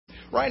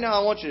Right now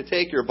I want you to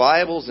take your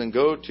Bibles and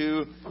go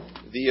to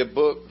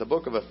the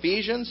book of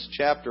Ephesians,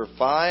 chapter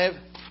 5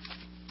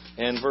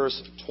 and verse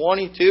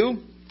 22.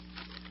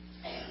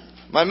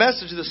 My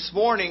message this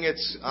morning,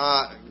 it's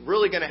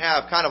really going to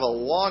have kind of a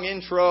long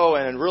intro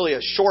and really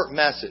a short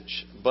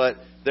message. But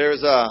there's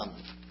the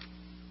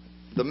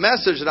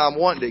message that I'm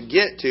wanting to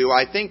get to.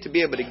 I think to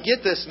be able to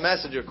get this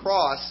message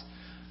across,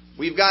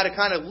 we've got to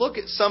kind of look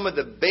at some of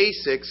the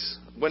basics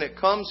when it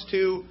comes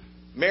to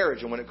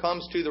marriage and when it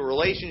comes to the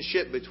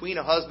relationship between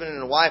a husband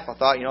and a wife. I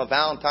thought,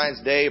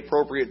 Valentine's Day,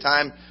 appropriate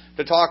time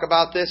to talk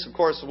about this. Of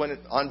course,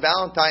 on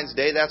Valentine's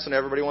Day, that's when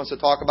everybody wants to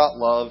talk about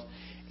love.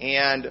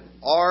 And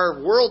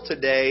our world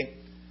today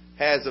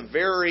has a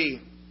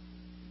very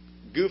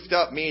goofed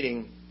up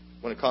meaning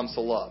when it comes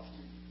to love.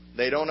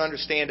 They don't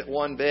understand it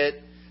one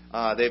bit.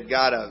 They've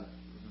got a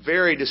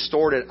very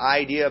distorted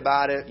idea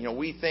about it.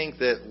 We think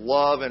that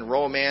love and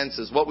romance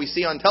is what we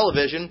see on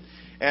television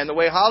and the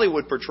way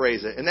Hollywood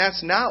portrays it. And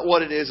that's not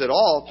what it is at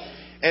all.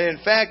 And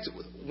in fact,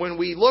 when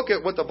we look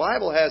at what the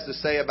Bible has to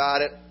say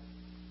about it,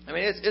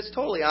 it's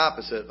totally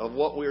opposite of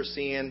what we're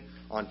seeing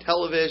on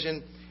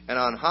television and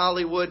on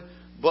Hollywood.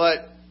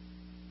 But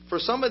for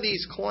some of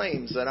these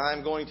claims that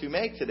I'm going to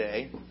make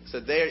today, so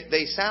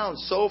they sound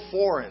so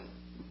foreign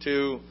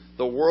to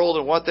the world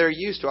and what they're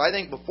used to. I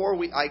think before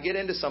I get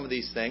into some of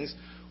these things,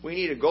 we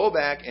need to go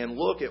back and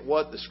look at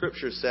what the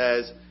Scripture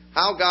says,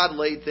 how God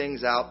laid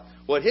things out,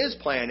 what His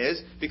plan is,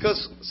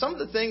 because some of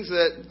the things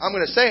that I'm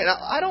going to say, and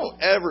I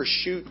don't ever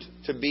shoot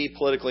to be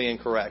politically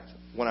incorrect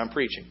when I'm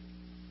preaching.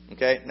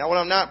 Okay? Now, when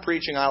I'm not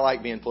preaching, I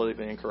like being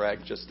politically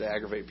incorrect just to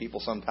aggravate people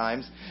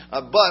sometimes.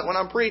 But when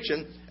I'm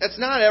preaching, it's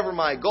not ever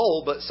my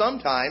goal, but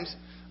sometimes,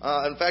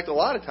 in fact, a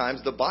lot of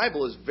times, the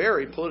Bible is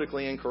very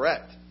politically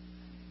incorrect.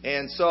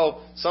 And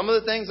so, some of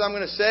the things I'm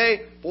going to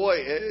say,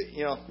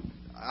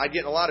 I get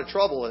in a lot of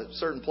trouble at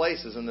certain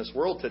places in this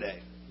world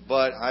today.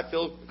 But I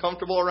feel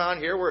comfortable around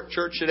here. We're at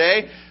church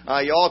today.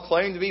 You all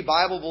claim to be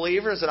Bible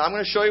believers, and I'm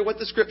going to show you what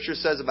the Scripture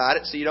says about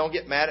it, so you don't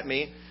get mad at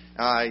me.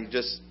 You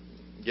just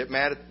get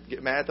mad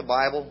at the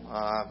Bible,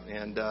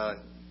 and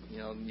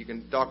you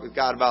can talk with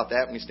God about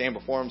that when you stand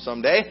before Him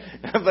someday.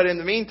 But in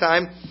the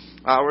meantime,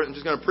 we're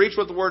just going to preach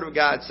what the Word of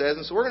God says,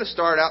 and so we're going to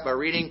start out by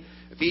reading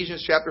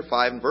Ephesians chapter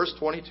 5 and verse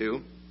 22.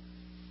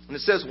 And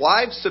it says,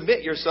 "Wives,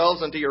 submit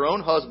yourselves unto your own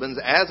husbands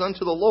as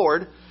unto the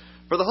Lord.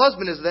 For the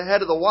husband is the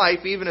head of the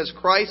wife, even as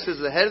Christ is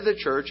the head of the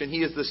church, and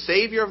He is the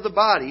Savior of the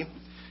body.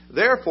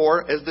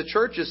 Therefore, as the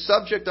church is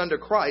subject unto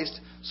Christ,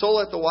 so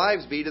let the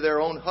wives be to their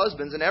own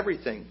husbands in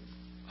everything.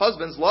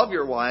 Husbands, love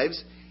your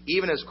wives,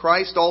 even as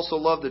Christ also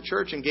loved the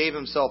church and gave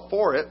Himself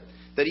for it,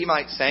 that He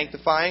might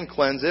sanctify and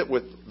cleanse it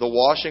with the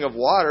washing of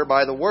water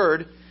by the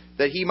word,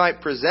 that He might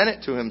present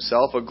it to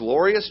Himself a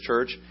glorious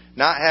church,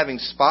 not having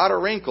spot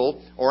or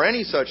wrinkle or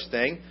any such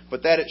thing,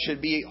 but that it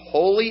should be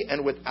holy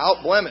and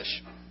without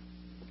blemish.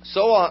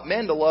 So ought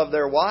men to love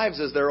their wives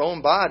as their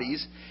own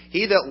bodies.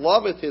 He that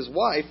loveth his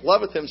wife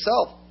loveth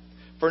himself.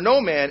 For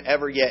no man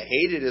ever yet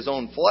hated his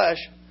own flesh,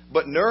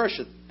 but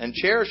nourisheth and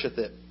cherisheth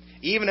it,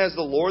 even as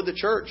the Lord the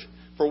church.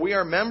 For we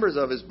are members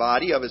of His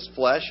body, of His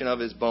flesh, and of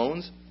His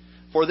bones.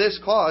 For this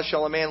cause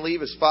shall a man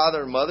leave his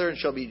father and mother, and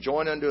shall be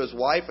joined unto his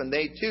wife, and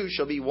they two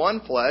shall be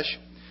one flesh.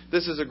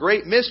 This is a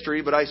great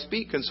mystery, but I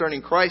speak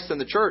concerning Christ and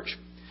the church.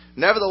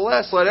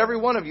 Nevertheless, let every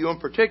one of you in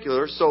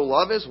particular so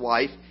love his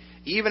wife,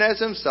 even as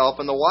himself,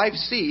 and the wife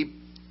see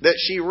that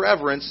she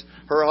reverence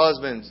her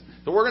husband."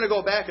 So we're going to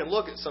go back and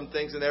look at some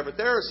things in there, but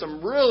there are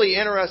some really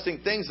interesting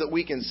things that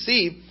we can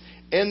see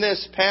in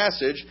this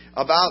passage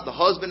about the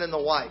husband and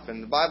the wife.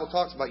 And the Bible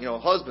talks about,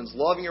 husbands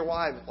loving your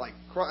wives like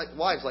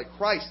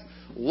Christ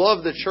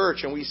loved the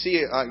church. And we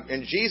see,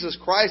 and Jesus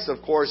Christ,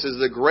 of course, is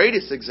the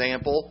greatest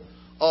example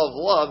of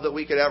love that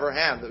we could ever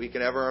have, that we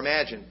could ever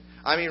imagine.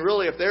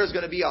 Really, if there's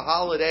going to be a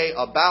holiday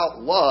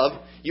about love,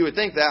 you would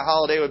think that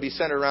holiday would be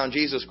centered around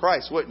Jesus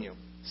Christ, wouldn't you?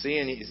 See,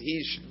 and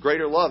He's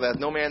greater love hath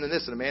no man than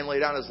this, and a man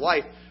laid down his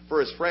life for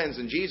his friends.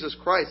 And Jesus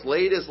Christ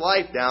laid His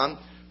life down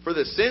for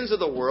the sins of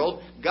the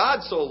world.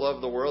 God so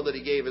loved the world that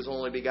He gave His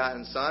only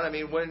begotten Son.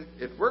 If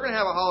we're going to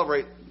have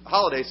a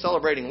holiday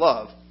celebrating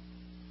love,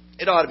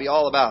 it ought to be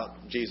all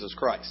about Jesus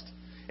Christ.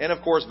 And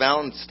of course,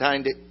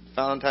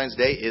 Valentine's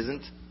Day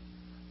isn't.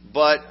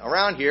 But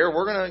around here,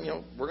 we're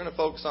going to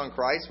focus on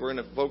Christ. We're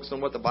going to focus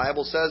on what the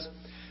Bible says.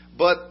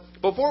 But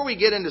before we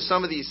get into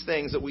some of these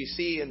things that we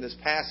see in this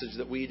passage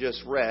that we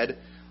just read,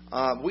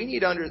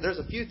 there's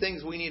a few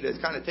things we need to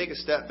kind of take a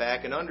step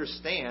back and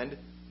understand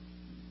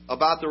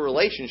about the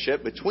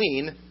relationship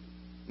between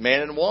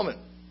man and woman.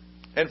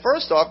 And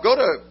first off, go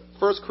to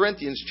 1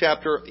 Corinthians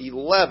chapter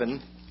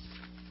 11,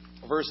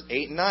 verse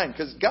 8 and 9.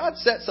 Because God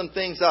set some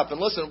things up.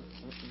 And listen,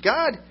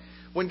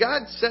 when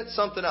God sets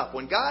something up,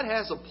 when God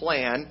has a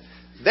plan,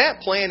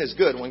 that plan is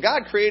good. When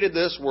God created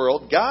this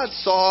world, God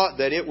saw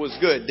that it was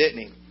good, didn't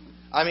He?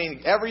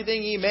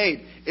 Everything He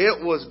made,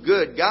 it was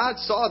good. God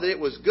saw that it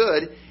was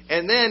good,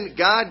 and then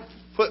God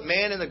put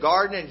man in the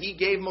garden and He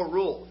gave him a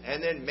rule.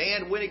 And then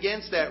man went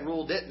against that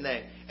rule, didn't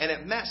they? And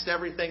it messed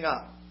everything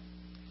up.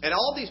 And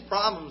all these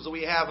problems that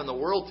we have in the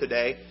world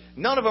today,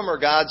 none of them are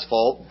God's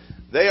fault.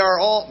 They are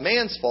all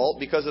man's fault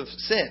because of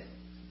sin.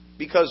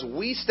 Because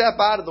we step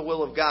out of the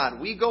will of God.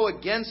 We go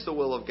against the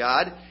will of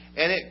God,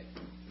 and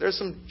there's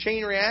some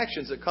chain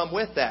reactions that come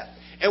with that.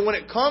 And when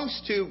it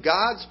comes to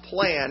God's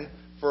plan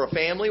for a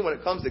family, when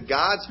it comes to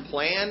God's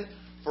plan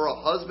for a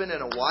husband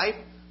and a wife,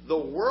 the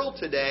world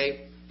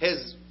today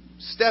has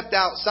stepped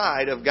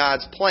outside of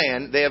God's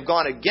plan. They have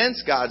gone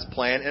against God's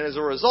plan, and as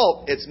a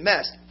result, it's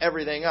messed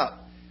everything up.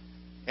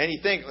 And you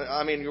think,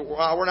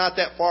 we're not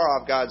that far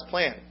off God's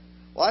plan.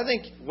 Well, I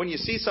think when you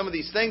see some of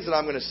these things that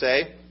I'm going to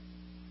say,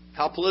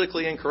 how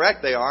politically incorrect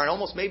they are, and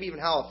almost maybe even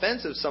how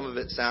offensive some of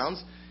it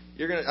sounds,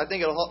 I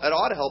think it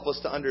ought to help us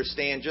to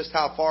understand just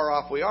how far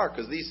off we are,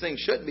 because these things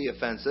shouldn't be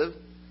offensive.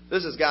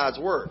 This is God's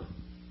Word.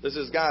 This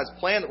is God's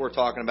plan that we're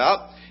talking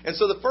about. And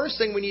so the first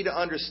thing we need to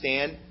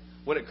understand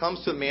when it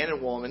comes to a man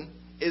and woman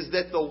is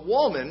that the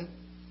woman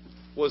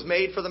was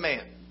made for the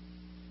man.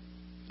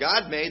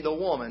 God made the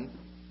woman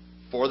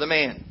for the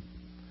man.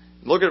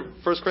 Look at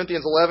 1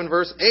 Corinthians 11,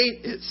 verse 8.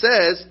 It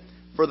says,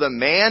 "For the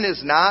man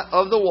is not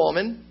of the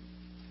woman."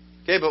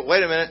 Okay, but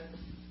wait a minute.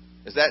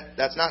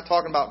 That's not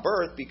talking about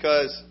birth,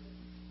 because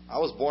I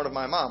was born of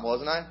my mom,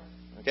 wasn't I?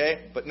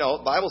 Okay, but no,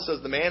 the Bible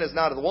says the man is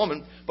not of the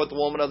woman, but the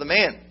woman of the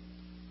man.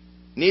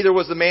 Neither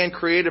was the man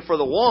created for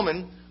the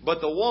woman,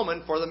 but the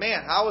woman for the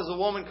man. How does the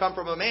woman come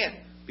from a man?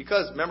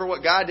 Because remember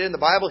what God did in the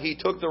Bible? He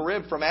took the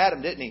rib from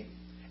Adam, didn't He?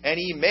 And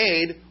He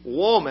made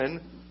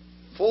woman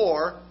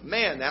for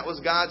man. That was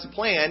God's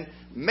plan.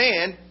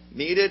 Man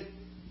needed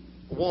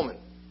a woman.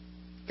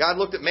 God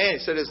looked at man. He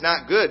said, "It's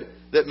not good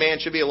that man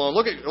should be alone."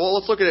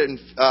 Let's look at it in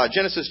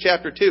Genesis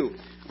chapter 2,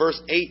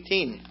 verse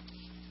 18.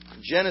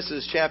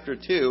 Genesis chapter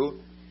 2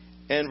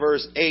 and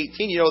verse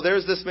 18.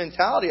 There's this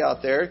mentality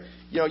out there.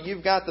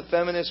 You've got the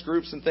feminist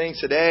groups and things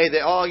today.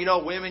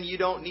 Women, you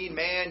don't need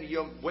man.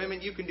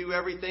 Women, you can do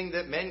everything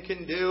that men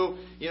can do.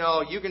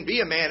 You can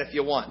be a man if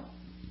you want.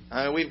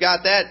 We've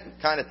got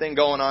that kind of thing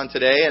going on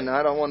today, and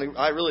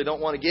I really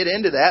don't want to get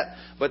into that.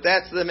 But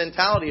that's the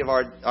mentality of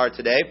our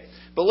today.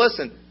 But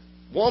listen,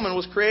 woman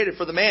was created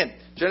for the man.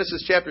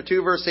 Genesis chapter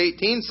 2, verse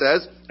 18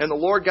 says, "And the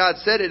Lord God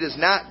said, It is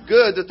not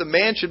good that the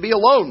man should be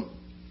alone.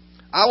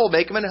 I will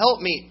make him an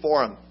helpmeet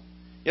for him."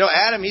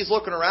 Adam, he's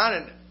looking around,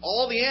 and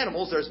all the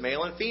animals, there's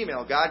male and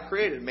female. God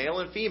created male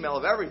and female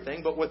of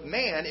everything, but with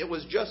man, it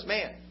was just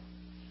man.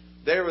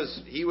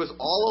 He was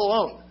all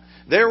alone.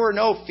 There were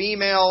no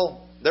females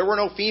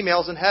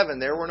in heaven.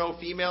 There were no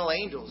female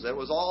angels. There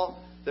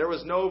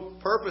was no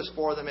purpose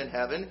for them in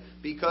heaven,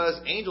 because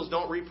angels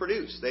don't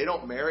reproduce. They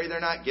don't marry. They're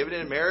not given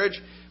in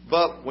marriage.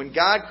 But when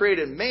God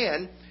created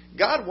man,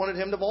 God wanted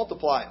him to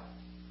multiply.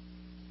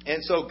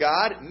 And so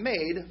God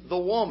made the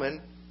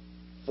woman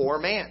for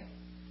man.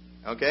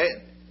 Okay?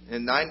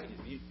 And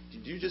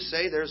did you just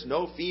say there's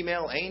no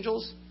female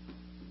angels?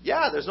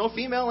 Yeah, there's no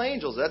female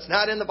angels. That's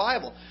not in the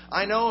Bible.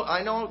 I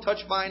know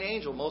Touched by an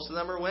Angel, most of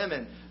them are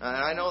women. And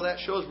I know that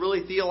show's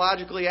really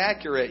theologically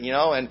accurate, and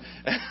all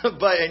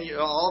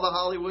the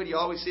Hollywood, you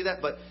always see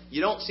that, but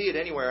you don't see it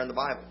anywhere in the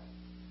Bible.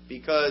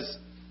 Because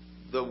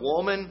the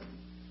woman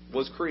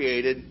was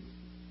created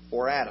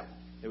for Adam.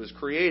 It was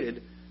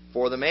created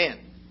for the man.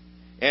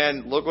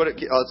 And look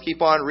let's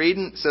keep on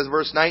reading. It says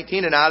verse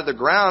 19, "And out of the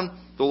ground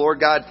the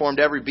Lord God formed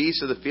every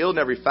beast of the field and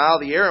every fowl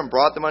of the air, and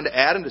brought them unto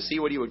Adam to see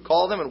what he would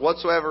call them. And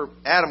whatsoever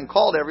Adam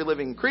called every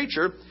living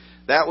creature,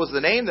 that was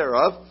the name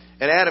thereof.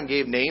 And Adam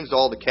gave names to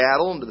all the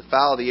cattle, and to the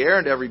fowl of the air,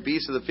 and to every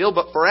beast of the field.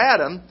 But for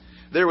Adam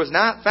there was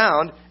not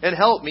found an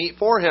helpmeet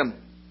for him.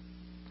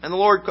 And the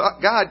Lord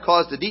God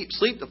caused a deep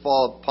sleep to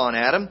fall upon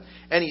Adam.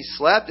 And he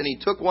slept, and he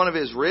took one of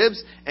his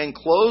ribs, and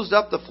closed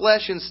up the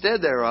flesh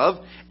instead thereof.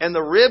 And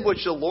the rib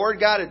which the Lord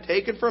God had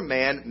taken from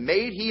man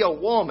made he a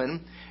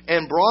woman,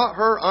 and brought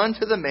her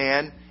unto the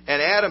man.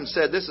 And Adam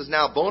said, This is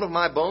now bone of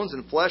my bones,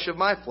 and flesh of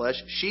my flesh.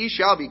 She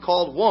shall be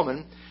called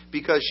woman,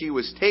 because she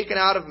was taken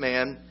out of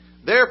man.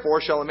 Therefore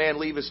shall a man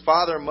leave his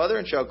father and mother,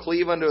 and shall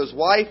cleave unto his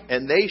wife,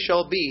 and they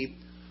shall be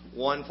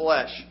one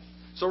flesh."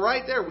 So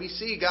right there we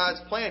see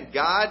God's plan.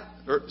 God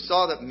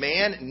saw that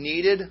man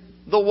needed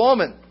the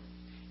woman.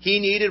 He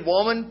needed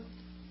woman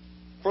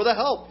for the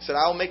help. He said,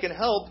 "I will make an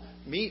help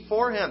meet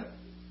for him."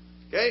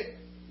 Okay?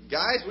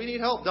 Guys, we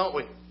need help, don't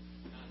we?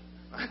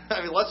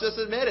 Let's just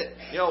admit it.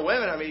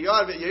 Women,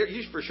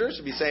 you for sure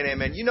should be saying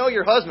amen.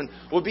 Your husband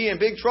will be in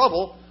big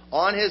trouble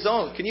on his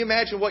own. Can you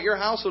imagine what your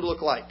house would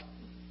look like?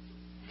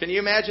 Can you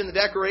imagine the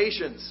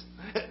decorations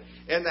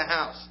in the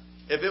house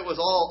if it was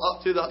all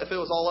up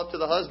to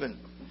the husband?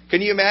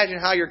 Can you imagine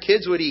how your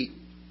kids would eat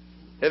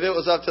if it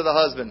was up to the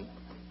husband?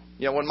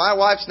 When my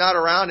wife's not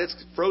around, it's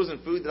frozen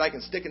food that I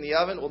can stick in the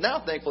oven. Well, now,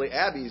 thankfully,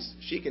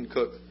 she can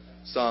cook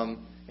some,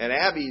 and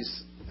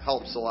Abby's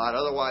helps a lot.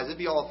 Otherwise, it'd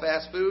be all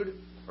fast food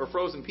or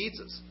frozen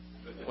pizzas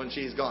when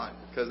she's gone,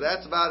 because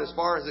that's about as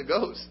far as it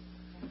goes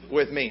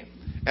with me.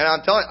 And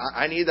I'm telling you,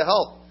 I need the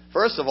help.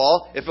 First of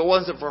all, if it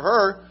wasn't for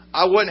her,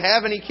 I wouldn't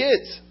have any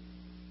kids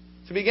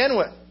to begin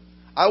with.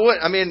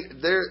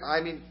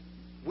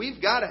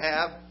 We've got to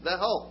have the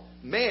help.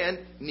 Man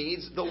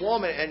needs the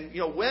woman.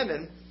 And,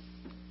 women,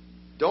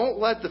 don't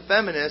let the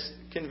feminists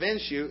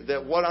convince you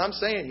that what I'm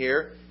saying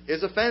here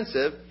is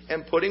offensive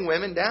and putting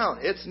women down.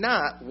 It's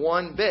not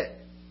one bit.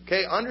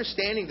 Okay,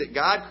 understanding that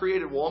God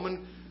created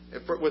woman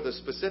with a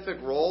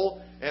specific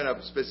role and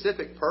a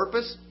specific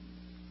purpose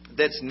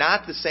that's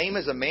not the same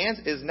as a man's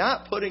is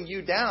not putting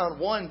you down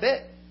one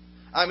bit.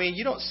 I mean,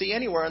 you don't see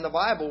anywhere in the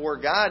Bible where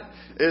God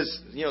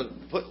is,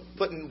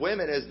 putting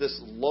women as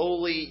this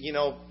lowly,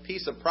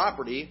 piece of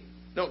property.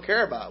 Don't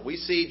care about it. We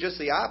see just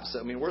the opposite.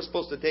 I mean, we're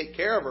supposed to take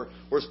care of her.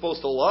 We're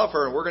supposed to love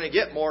her, and we're going to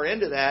get more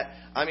into that.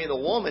 I mean, the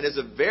woman is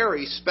a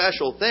very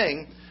special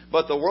thing,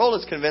 but the world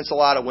has convinced a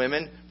lot of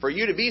women, for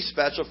you to be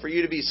special, for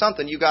you to be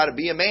something, you got to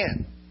be a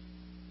man.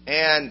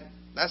 And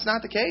that's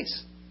not the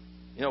case.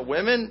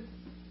 Women,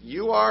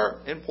 you are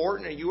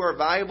important and you are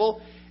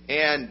valuable,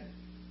 and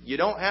you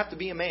don't have to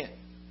be a man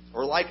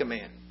or like a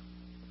man,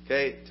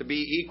 okay, to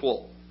be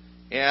equal.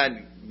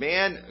 And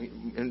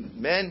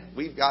men,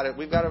 we've got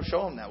to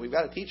show them that. We've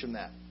got to teach them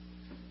that.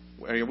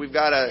 We've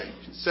got to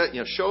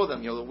show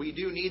them, that we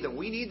do need them.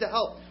 We need the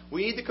help.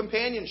 We need the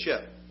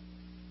companionship.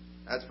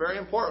 That's very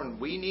important.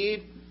 We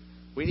need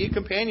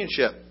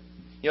companionship.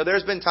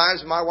 There's been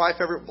times my wife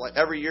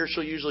every year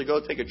she'll usually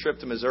go take a trip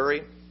to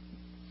Missouri.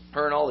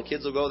 Her and all the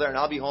kids will go there, and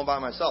I'll be home by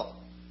myself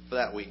for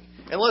that week.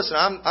 And listen,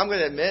 I'm going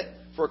to admit,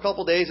 for a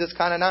couple days it's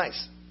kind of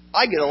nice.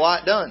 I get a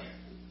lot done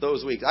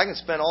those weeks. I can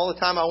spend all the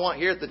time I want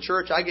here at the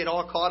church. I get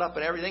all caught up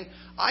in everything.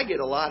 I get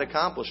a lot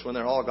accomplished when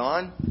they're all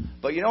gone.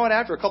 But you know what?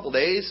 After a couple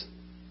days,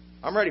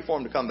 I'm ready for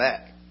them to come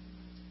back.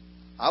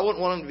 I wouldn't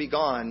want them to be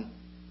gone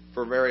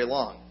for very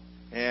long.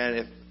 And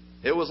if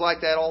it was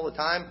like that all the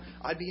time,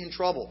 I'd be in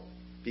trouble.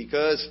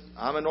 Because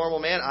I'm a normal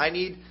man. I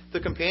need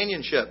the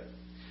companionship.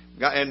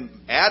 And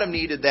Adam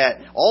needed that.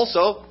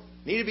 Also,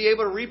 need to be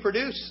able to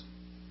reproduce.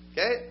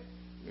 Okay?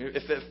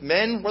 If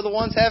men were the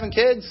ones having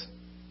kids,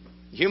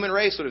 the human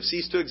race would have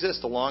ceased to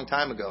exist a long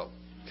time ago.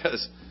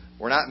 Because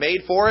we're not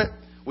made for it.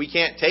 We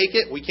can't take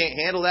it. We can't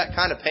handle that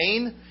kind of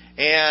pain.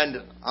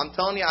 And I'm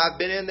telling you, I've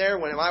been in there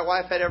when my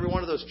wife had every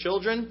one of those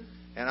children.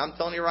 And I'm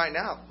telling you right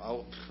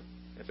now,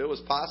 if it was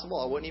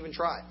possible, I wouldn't even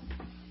try.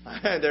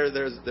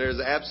 There's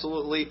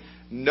absolutely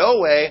no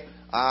way.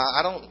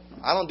 I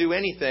don't do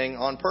anything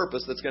on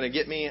purpose that's going to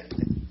get me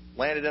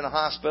landed in a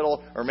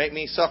hospital or make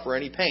me suffer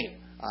any pain.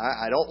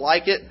 I don't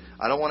like it.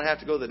 I don't want to have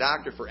to go to the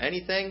doctor for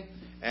anything.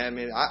 And I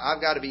mean,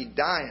 I've got to be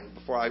dying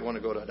before I want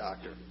to go to a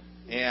doctor.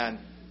 And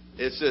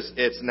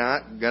it's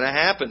not going to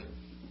happen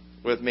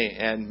with me.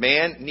 And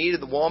man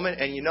needed the woman.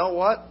 And you know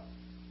what?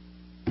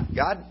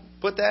 God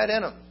put that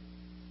in him.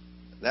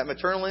 That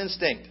maternal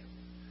instinct.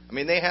 I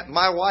mean,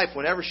 my wife,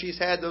 whenever she's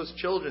had those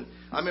children,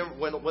 I remember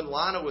when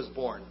Lana was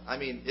born. I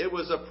mean, it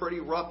was a pretty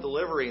rough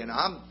delivery, and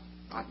I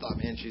thought,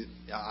 man,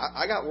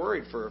 I got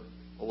worried for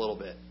a little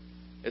bit.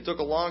 It took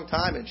a long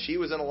time, and she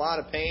was in a lot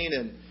of pain,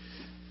 and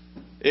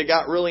it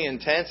got really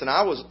intense, and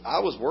I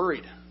was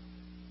worried.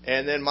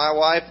 And then my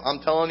wife, I'm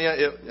telling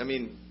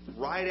you,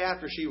 right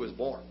after she was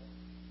born,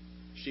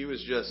 she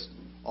was just,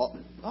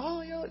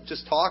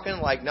 just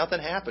talking like nothing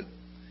happened,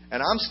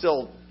 and I'm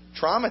still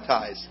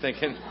traumatized,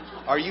 thinking,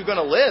 "Are you going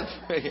to live?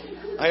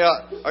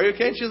 Are you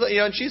okay?"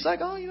 And she's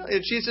like,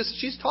 and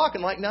she's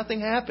talking like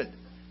nothing happened.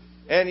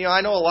 And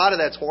I know a lot of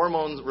that's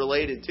hormones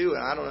related too,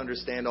 and I don't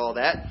understand all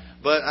that.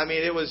 But I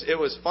mean, it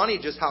was funny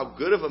just how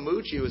good of a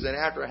mood she was in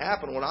after it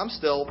happened. When I'm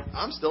still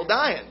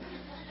dying,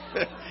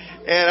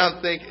 and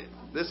I'm thinking,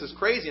 this is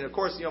crazy. And of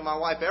course, my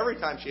wife, every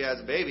time she has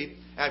a baby,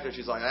 after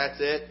she's like,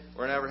 "That's it,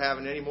 we're never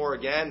having any more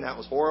again. That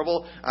was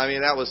horrible. I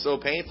mean, that was so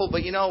painful."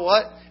 But you know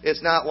what?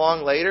 It's not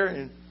long later,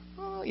 and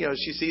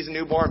she sees a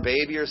newborn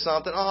baby or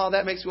something. Oh,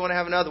 that makes me want to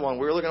have another one.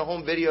 We were looking at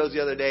home videos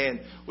the other day, and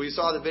we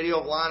saw the video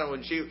of Lana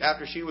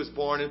after she was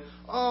born. And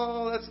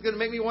that's going to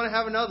make me want to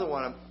have another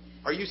one.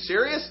 Are you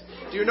serious?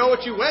 Do you know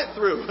what you went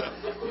through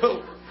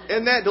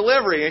in that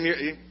delivery?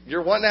 And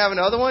you're wanting to have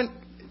another one?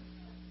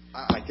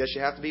 I guess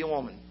you have to be a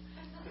woman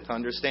to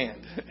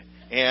understand.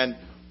 And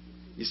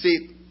you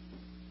see,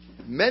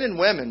 men and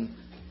women,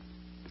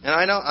 and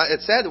I know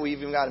it's sad that we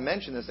even got to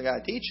mention this. I got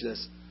to teach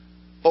this,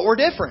 but we're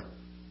different.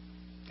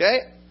 Okay?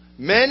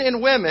 Men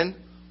and women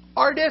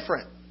are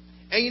different.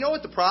 And you know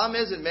what the problem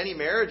is in many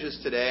marriages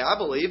today, I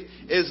believe,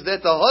 is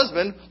that the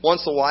husband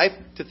wants the wife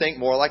to think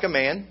more like a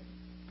man.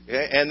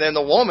 Okay? And then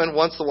the woman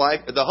wants the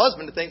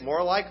husband to think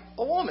more like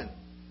a woman.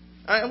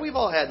 And we've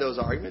all had those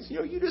arguments.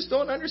 You just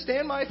don't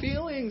understand my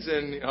feelings,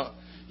 and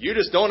you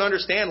just don't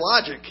understand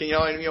logic.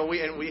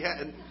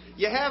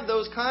 You have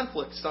those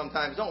conflicts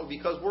sometimes, don't we?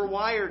 Because we're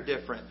wired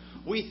different.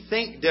 We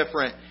think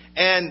different.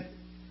 And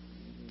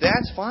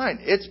that's fine.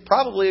 It's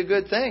probably a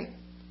good thing.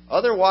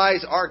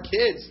 Otherwise, our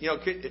kids,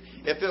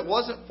 if it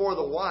wasn't for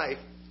the wife,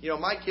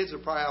 my kids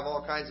would probably have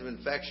all kinds of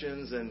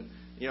infections and,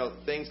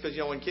 things. Because,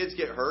 when kids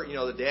get hurt,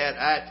 the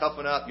dad,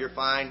 toughen up, you're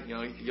fine,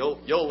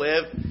 you'll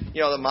live.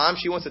 The mom,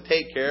 she wants to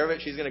take care of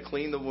it. She's going to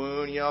clean the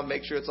wound,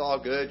 make sure it's all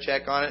good,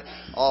 check on it,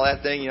 all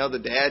that thing. The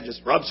dad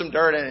just rubs some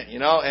dirt in it,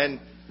 and,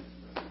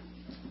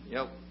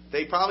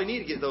 they probably need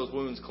to get those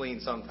wounds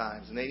cleaned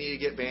sometimes, and they need to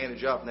get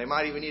bandaged up, and they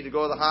might even need to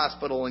go to the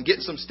hospital and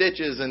get some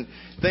stitches and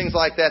things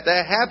like that.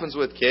 That happens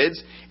with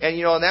kids, and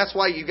and that's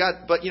why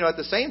but at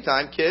the same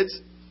time, kids,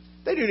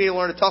 they do need to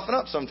learn to toughen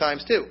up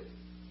sometimes too,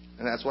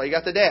 and that's why you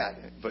got the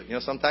dad. But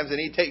sometimes they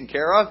need taken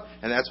care of,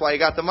 and that's why you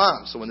got the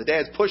mom. So when the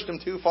dad's pushed them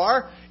too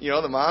far,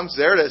 the mom's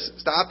there to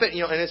stop it.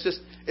 And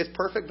it's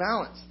perfect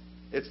balance.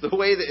 It's the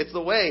way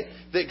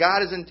that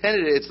God has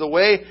intended it. It's the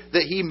way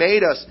that He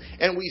made us.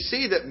 And we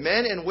see that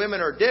men and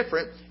women are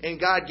different, and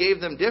God gave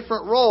them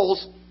different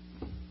roles.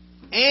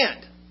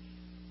 And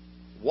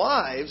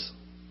wives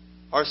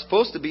are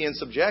supposed to be in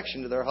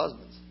subjection to their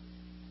husbands.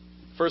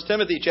 1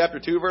 Timothy chapter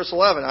 2, verse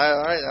 11.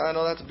 I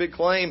know that's a big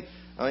claim.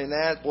 I mean,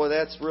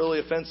 that's really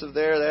offensive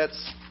there.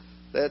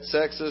 That's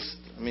sexist.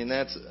 I mean,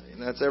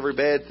 that's every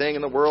bad thing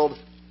in the world.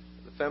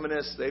 The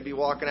feminists, they'd be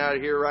walking out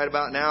of here right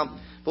about now.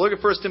 But look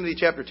at 1 Timothy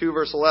chapter 2,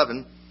 verse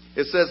 11.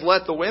 It says,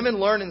 "Let the women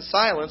learn in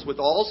silence with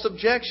all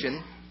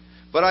subjection,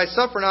 but I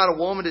suffer not a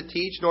woman to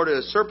teach nor to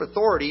usurp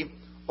authority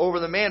over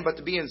the man, but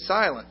to be in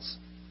silence."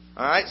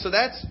 All right, so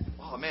that's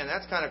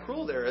kind of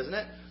cruel there, isn't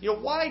it?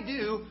 Why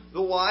do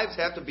the wives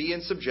have to be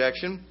in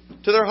subjection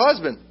to their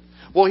husband?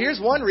 Well, here's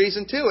one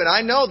reason too, and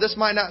I know this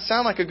might not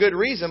sound like a good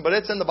reason, but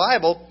it's in the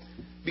Bible,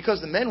 because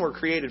the men were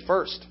created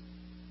first.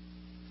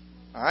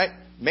 All right?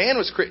 Man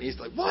was created. He's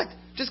like, what?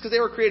 Just because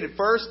they were created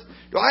first?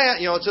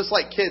 It's just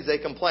like kids, they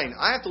complain.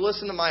 I have to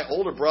listen to my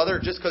older brother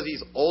just because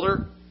he's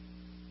older?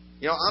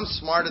 I'm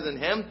smarter than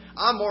him.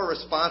 I'm more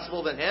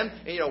responsible than him.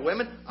 And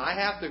women, I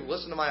have to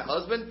listen to my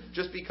husband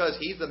just because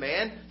he's the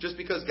man, just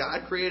because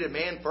God created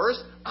man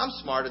first. I'm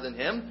smarter than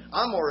him.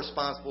 I'm more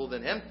responsible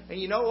than him. And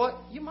you know what?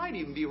 You might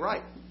even be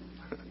right.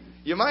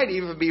 You might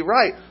even be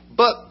right.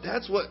 But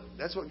that's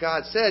what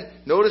God said.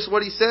 Notice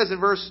what He says in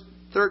verse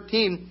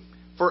 13.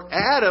 "For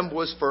Adam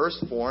was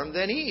first formed,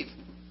 then Eve."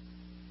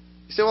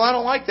 You say, well, I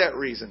don't like that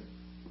reason.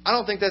 I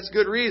don't think that's a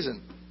good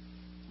reason.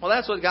 Well,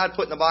 that's what God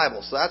put in the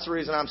Bible, so that's the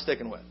reason I'm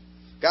sticking with.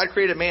 God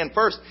created man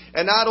first.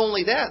 And not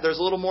only that, there's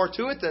a little more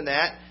to it than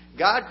that.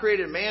 God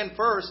created man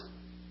first.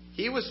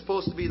 He was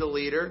supposed to be the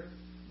leader.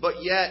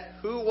 But yet,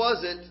 who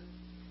was it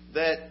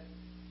that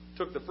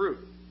took the fruit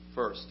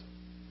first?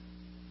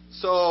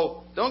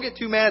 So, don't get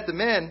too mad at the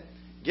men.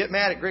 Get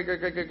mad at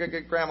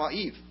great-great-great-great-great-grandma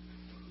Eve.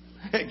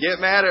 Get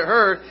mad at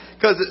her,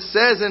 because it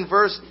says in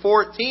verse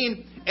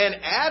 14, "And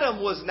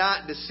Adam was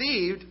not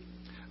deceived,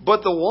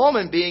 but the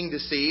woman being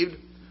deceived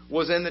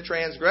was in the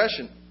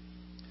transgression."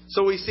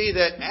 So we see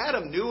that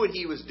Adam knew what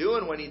he was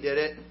doing when he did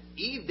it.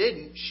 Eve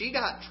didn't. She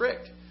got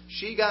tricked.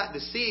 She got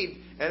deceived.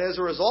 And as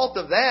a result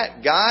of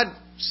that, God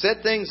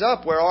set things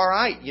up where, all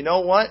right, you know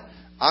what?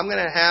 I'm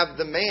going to have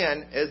the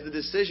man as the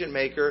decision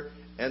maker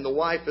and the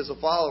wife as a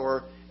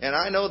follower. And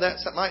I know that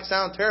might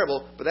sound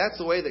terrible, but that's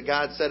the way that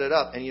God set it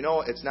up. And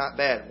it's not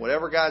bad.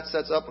 Whatever God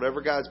sets up,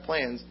 whatever God's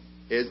plans,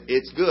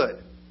 it's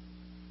good.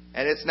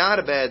 And it's not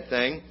a bad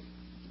thing.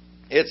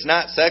 It's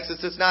not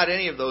sexist. It's not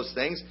any of those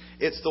things.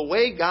 It's the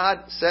way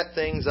God set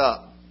things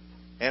up.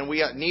 And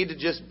we need to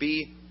just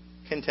be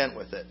content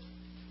with it.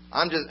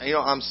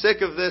 I'm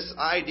sick of this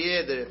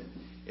idea that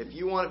if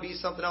you want to be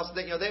something else,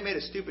 they made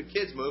a stupid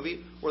kids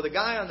movie where the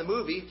guy on the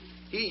movie,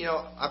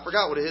 I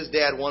forgot what his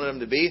dad wanted him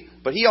to be,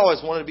 but he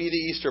always wanted to be the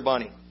Easter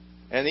Bunny.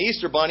 And the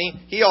Easter Bunny,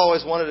 he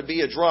always wanted to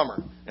be a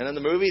drummer. And in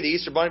the movie, the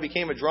Easter Bunny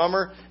became a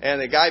drummer, and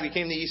the guy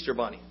became the Easter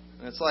Bunny.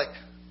 And it's like,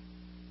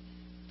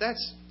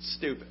 that's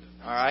stupid,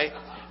 all right?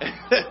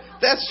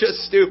 That's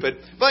just stupid.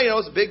 But,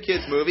 it's a big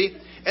kids movie.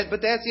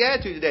 But that's the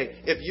attitude today.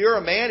 If you're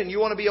a man and you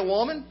want to be a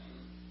woman,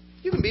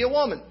 you can be a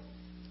woman.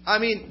 I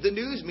mean, the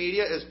news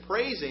media is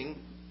praising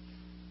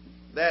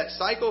that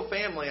psycho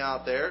family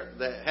out there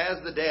that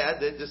has the dad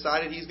that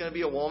decided he's going to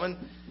be a woman.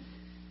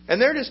 And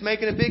they're just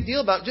making a big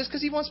deal about just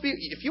because he wants to be.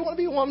 If you want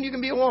to be a woman, you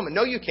can be a woman.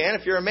 No, you can't.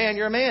 If you're a man,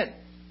 you're a man.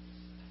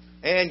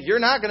 And you're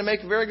not going to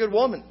make a very good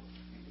woman.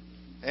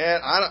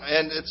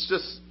 And it's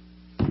just,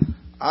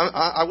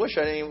 I wish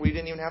we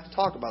didn't even have to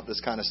talk about this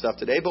kind of stuff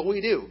today, but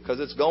we do, because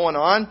it's going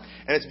on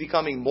and it's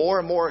becoming more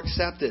and more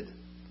accepted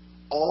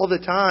all the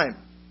time.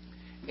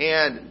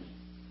 And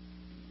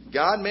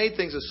God made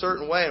things a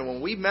certain way, and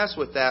when we mess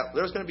with that,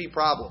 there's going to be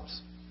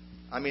problems.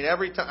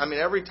 Every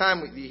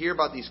time you hear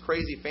about these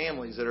crazy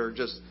families that are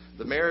just,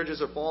 the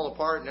marriages are falling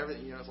apart and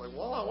everything, it's like,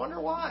 well, I wonder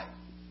why.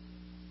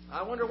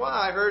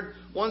 I heard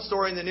one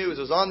story in the news.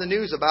 It was on the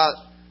news about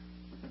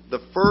the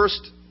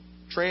first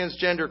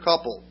transgender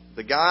couple.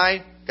 The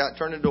guy got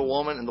turned into a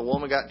woman, and the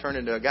woman got turned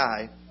into a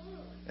guy,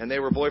 and they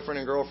were boyfriend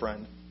and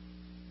girlfriend,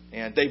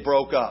 and they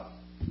broke up.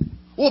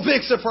 Well,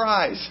 big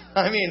surprise.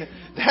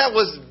 That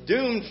was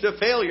doomed to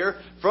failure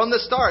from the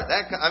start.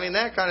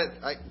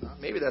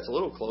 Maybe that's a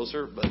little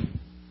closer, but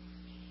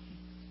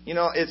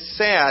it's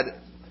sad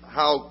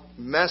how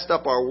messed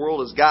up our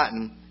world has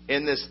gotten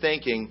in this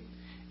thinking.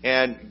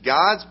 And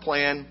God's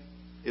plan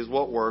is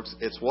what works.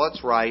 It's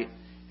what's right.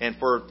 And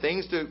for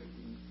things to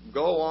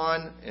go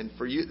on and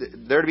for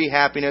there to be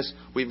happiness,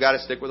 we've got to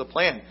stick with a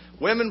plan.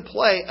 Women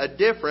play a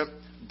different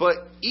but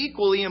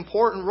equally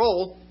important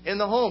role in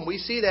the home. We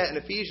see that in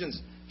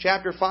Ephesians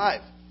chapter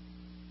 5.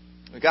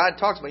 God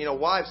talks about,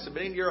 wives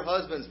submitting to your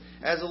husbands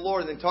as the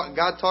Lord. And then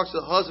God talks to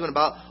the husband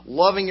about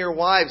loving your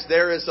wives.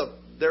 There is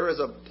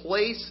a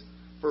place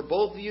for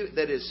both of you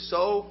that is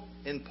so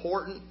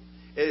important.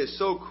 It is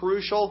so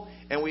crucial.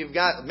 And we've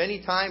got,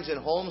 many times in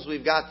homes,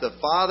 we've got the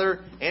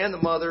father and the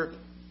mother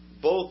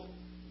both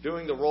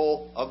doing the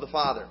role of the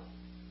father.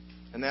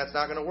 And that's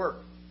not going to work.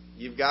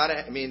 You've got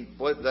to,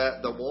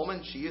 the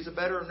woman, she is a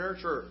better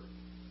nurturer.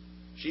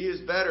 She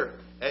is better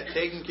at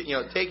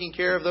taking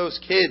care of those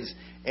kids.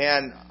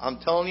 And I'm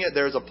telling you,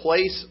 there's a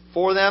place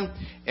for them,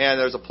 and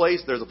there's a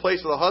place for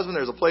the husband,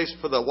 there's a place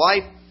for the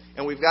wife,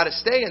 and we've got to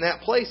stay in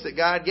that place that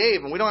God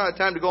gave. And we don't have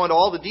time to go into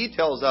all the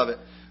details of it,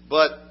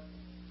 but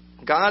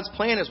God's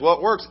plan is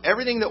what works.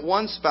 Everything that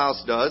one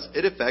spouse does,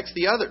 it affects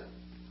the other.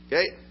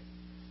 Okay?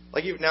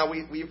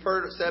 We've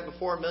heard it said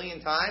before a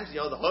million times,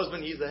 the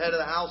husband, he's the head of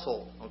the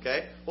household.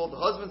 Okay? Well, if the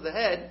husband's the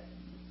head,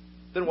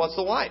 then what's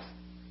the wife?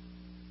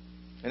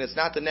 And it's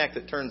not the neck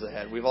that turns the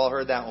head. We've all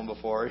heard that one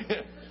before.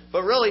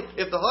 But really,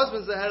 if the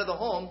husband's the head of the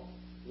home,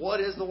 what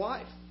is the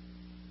wife?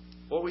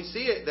 Well, we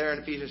see it there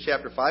in Ephesians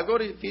chapter 5. Go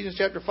to Ephesians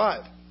chapter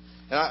 5.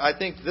 And I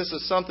think this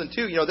is something,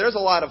 too. There's a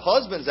lot of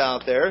husbands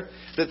out there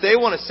that they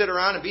want to sit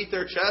around and beat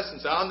their chest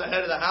and say, I'm the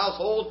head of the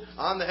household.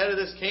 I'm the head of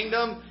this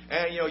kingdom.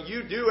 And,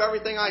 you do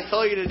everything I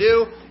tell you to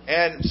do.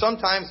 And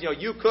sometimes,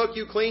 you cook,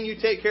 you clean, you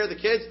take care of the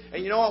kids.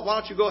 And you know what? Why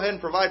don't you go ahead and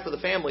provide for the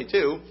family,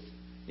 too?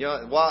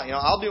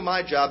 I'll do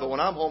my job, but when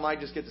I'm home, I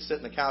just get to sit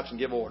on the couch and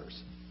give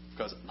orders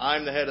because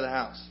I'm the head of the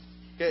house.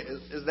 Okay,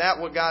 is that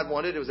what God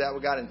wanted? Was that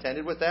what God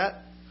intended with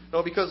that?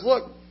 No, because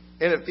look,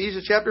 in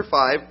Ephesians chapter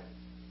 5,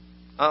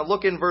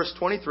 look in verse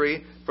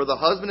 23, for the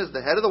husband is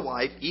the head of the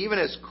wife, even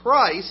as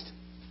Christ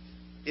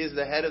is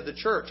the head of the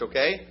church,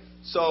 okay?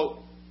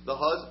 So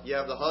you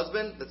have the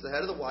husband that's the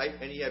head of the wife,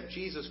 and you have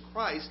Jesus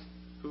Christ,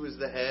 who is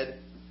the head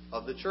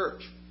of the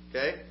church,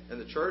 okay?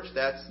 And the church,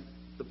 that's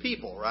the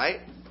people, right?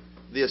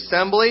 The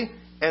assembly.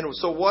 And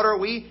so what are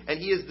we? And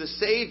He is the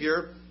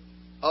Savior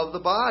of the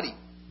body.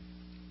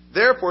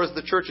 Therefore, as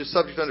the church is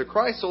subject unto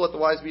Christ, so let the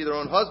wives be their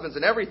own husbands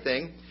and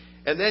everything.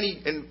 And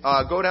then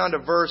go down to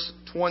verse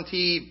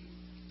 28.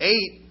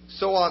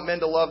 So ought men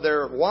to love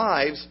their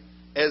wives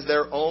as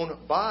their own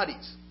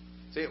bodies.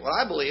 See, what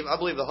I believe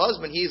the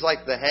husband, he's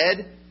like the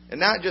head, and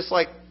not just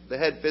like the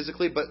head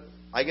physically, but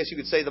I guess you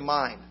could say the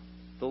mind,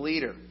 the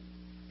leader.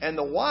 And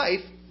the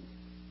wife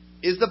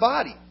is the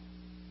body.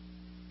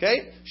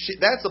 Okay?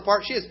 That's the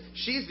part she is.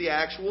 She's the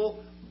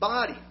actual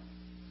body.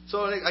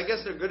 So I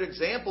guess a good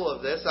example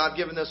of this, I've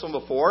given this one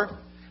before.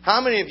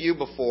 How many of you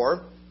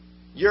before,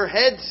 your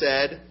head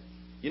said,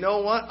 you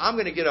know what, I'm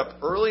going to get up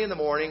early in the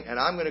morning and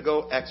I'm going to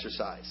go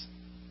exercise.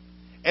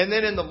 And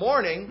then in the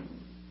morning,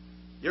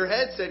 your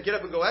head said, get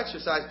up and go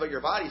exercise, but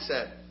your body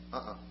said,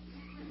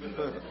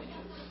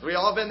 We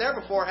all been there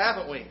before,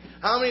 haven't we?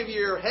 How many of you,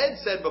 your head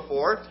said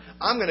before,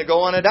 I'm going to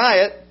go on a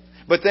diet,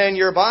 but then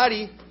your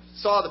body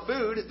saw the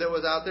food that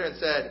was out there and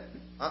said,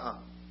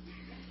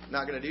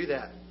 not going to do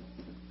that.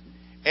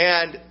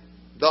 And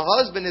the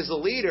husband is the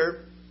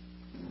leader,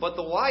 but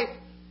the wife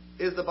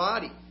is the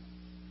body.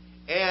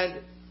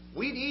 And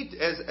we need,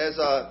 as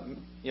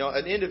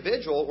an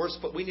individual,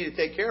 we need to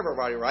take care of our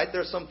body, right?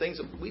 There's some things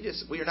that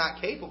we are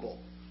not capable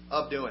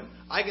of doing.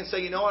 I can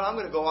say, you know what, I'm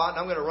going to go out and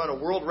I'm going to run a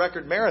world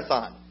record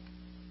marathon.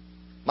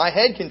 My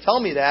head can tell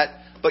me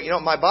that, but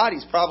my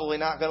body's probably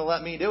not going to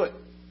let me do it.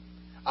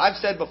 I've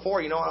said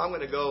before, I'm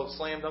going to go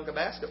slam dunk a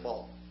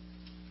basketball.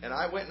 And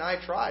I went and I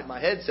tried. My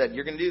head said,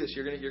 you're going to do this.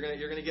 You're going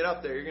to get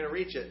up there. You're going to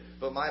reach it.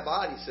 But my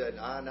body said,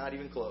 not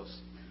even close.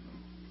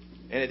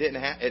 And it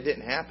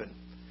didn't happen.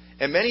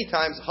 And many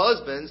times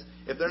husbands,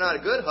 if they're not a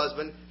good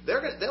husband,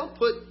 they'll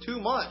put too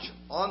much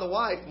on the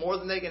wife, more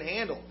than they can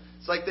handle.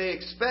 It's like they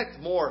expect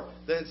more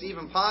than it's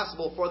even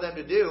possible for them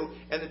to do.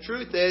 And the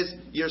truth is,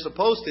 you're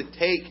supposed to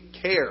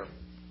take care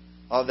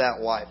of that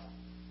wife.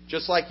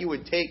 Just like you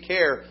would take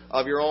care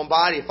of your own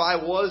body. If I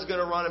was going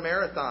to run a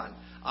marathon,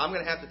 I'm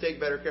going to have to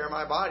take better care of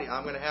my body.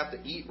 I'm going to have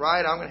to eat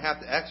right. I'm going to have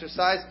to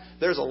exercise.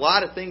 There's a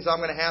lot of things I'm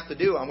going to have to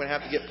do. I'm going to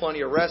have to get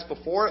plenty of rest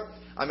before it.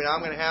 I'm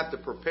going to have to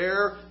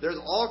prepare. There's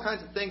all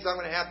kinds of things I'm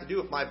going to have to do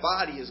if my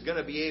body is going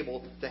to be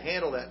able to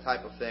handle that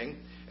type of thing.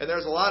 And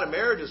there's a lot of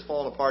marriages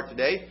falling apart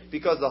today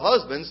because the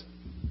husbands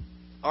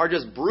are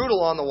just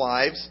brutal on the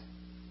wives,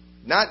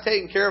 not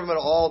taking care of them at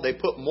all. They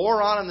put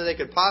more on them than they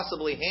could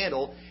possibly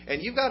handle.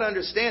 And you've got to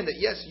understand that,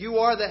 yes, you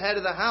are the head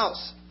of the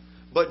house.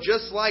 But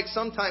just like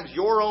sometimes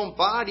your own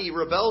body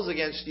rebels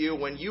against you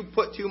when you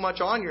put too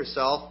much on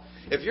yourself,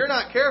 if you're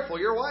not careful,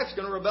 your wife's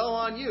going to rebel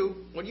on you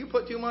when you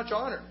put too much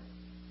on her.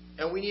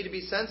 And we need to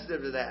be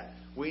sensitive to that.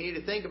 We need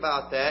to think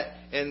about that.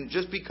 And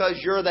just because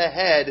you're the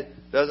head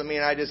doesn't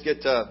mean I just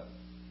get to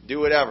do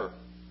whatever.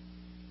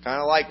 Kind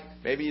of like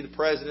maybe the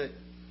president,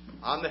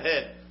 I'm the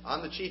head.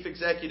 I'm the chief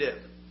executive.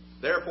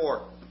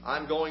 Therefore,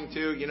 I'm going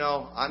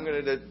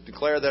to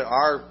declare that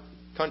our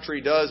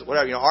country does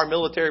whatever. Our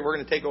military, we're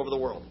going to take over the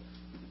world.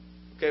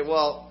 Okay,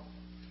 well,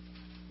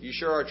 you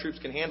sure our troops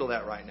can handle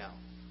that right now?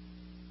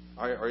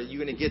 Are you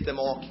going to get them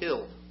all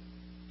killed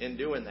in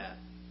doing that?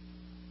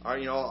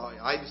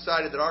 I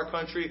decided that our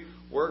country,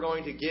 we're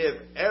going to give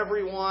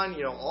everyone,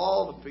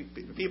 all the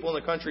people in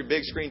the country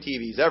big screen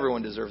TVs.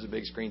 Everyone deserves a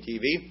big screen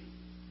TV.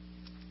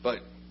 But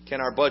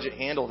can our budget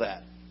handle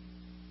that?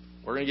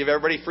 We're going to give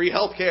everybody free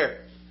health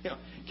care.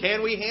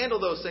 Can we handle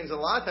those things? And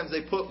a lot of times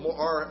they put more,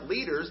 our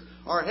leaders,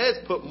 our heads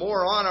put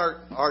more on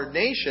our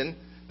nation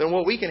than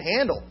what we can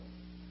handle.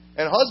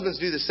 And husbands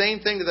do the same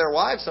thing to their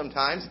wives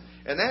sometimes.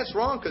 And that's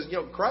wrong because,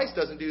 Christ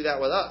doesn't do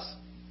that with us.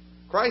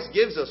 Christ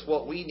gives us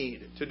what we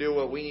need to do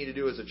what we need to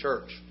do as a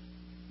church.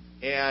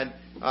 And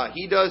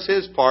He does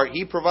His part.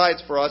 He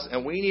provides for us.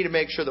 And we need to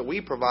make sure that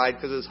we provide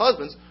because as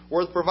husbands,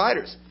 we're the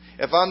providers.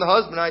 If I'm the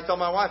husband, I tell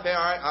my wife, hey,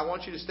 all right, I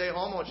want you to stay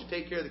home. I want you to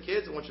take care of the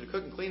kids. I want you to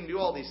cook and clean and do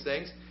all these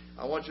things.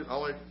 I want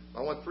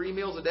 3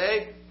 meals a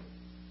day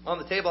on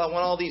the table. I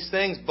want all these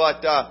things,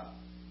 but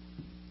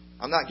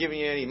I'm not giving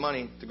you any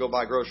money to go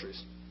buy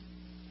groceries.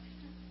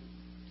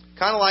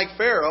 Kind of like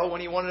Pharaoh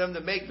when he wanted them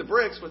to make the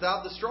bricks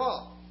without the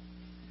straw.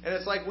 And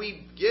it's like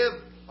we give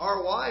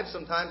our wives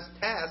sometimes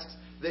tasks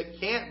that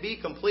can't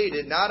be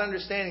completed, not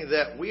understanding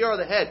that we are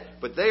the head,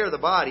 but they are the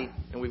body,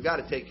 and we've got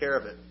to take care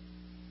of it.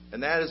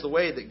 And that is the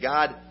way that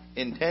God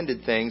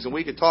intended things. And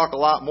we could talk a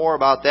lot more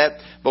about that,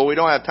 but we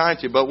don't have time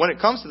to. But when it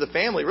comes to the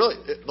family, really,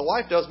 the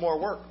wife does more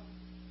work.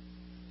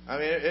 I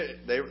mean,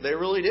 they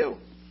really do.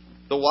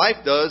 The wife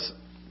does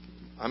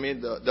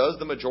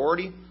the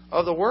majority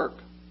of the work.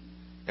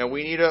 And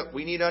we need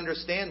to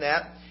understand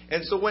that.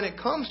 And so when it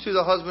comes to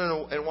the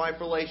husband and wife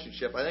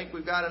relationship, I think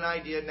we've got an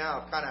idea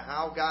now of kind of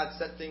how God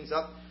set things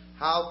up,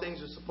 how things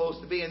are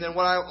supposed to be. And then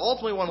what I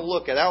ultimately want to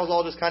look at, that was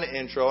all just kind of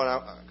intro,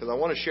 because I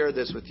want to share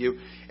this with you.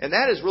 And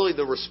that is really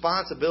the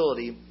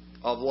responsibility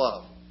of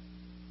love.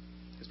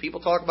 Because people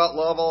talk about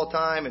love all the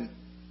time, and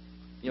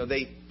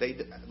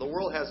the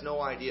world has no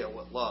idea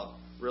what love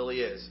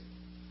really is.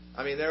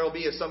 I mean, there will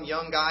be some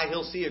young guy,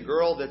 he'll see a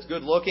girl that's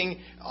good looking,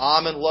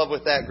 I'm in love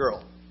with that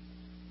girl.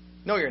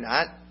 No, you're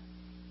not.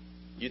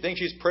 You think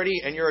she's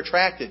pretty and you're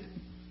attracted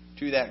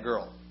to that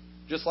girl.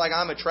 Just like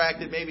I'm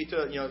attracted maybe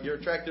to, you're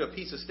attracted to a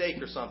piece of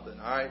steak or something.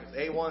 All right,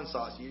 A1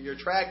 sauce. You're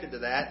attracted to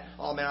that.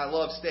 Oh, man, I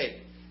love steak.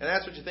 And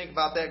that's what you think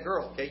about that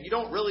girl. Okay, you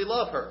don't really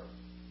love her.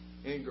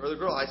 Or the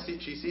girl,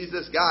 she sees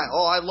this guy.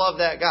 Oh, I love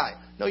that guy.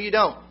 No, you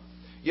don't.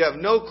 You have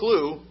no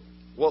clue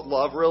what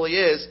love really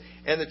is.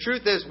 And the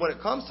truth is, when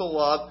it comes to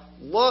love,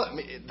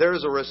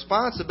 there's a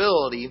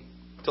responsibility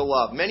to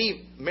love.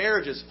 Many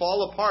marriages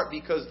fall apart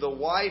because the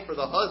wife or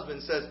the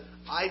husband says,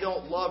 I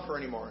don't love her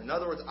anymore. In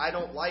other words, I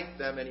don't like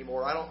them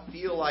anymore. I don't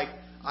feel like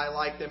I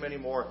like them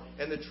anymore.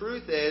 And the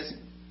truth is,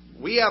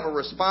 we have a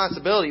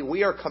responsibility.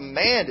 We are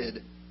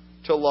commanded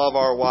to love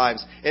our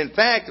wives. In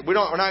fact, we're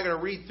not going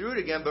to read through it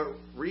again, but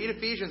read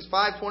Ephesians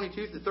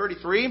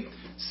 5:22-33.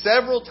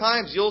 Several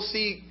times you'll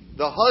see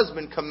the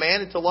husband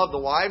commanded to love the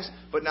wives,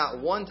 but not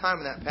one time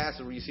in that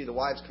passage where you see the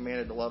wives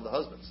commanded to love the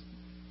husbands.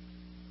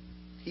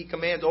 He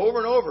commands over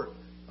and over,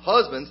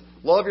 husbands,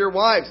 love your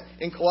wives.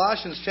 In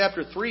Colossians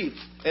chapter 3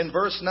 and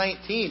verse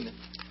 19,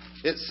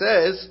 it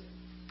says,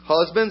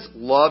 husbands,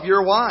 love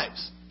your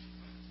wives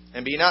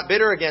and be not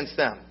bitter against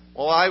them.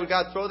 Well, I've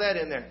got to throw that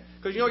in there.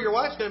 Because your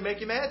wife's going to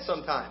make you mad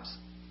sometimes.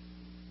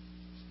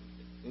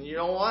 And you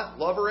know what?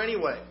 Love her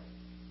anyway.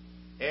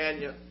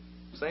 And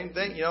same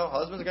thing,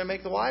 husbands are going to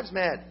make the wives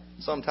mad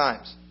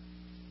sometimes.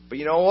 But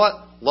you know what?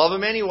 Love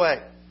them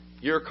anyway.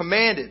 You're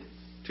commanded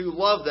to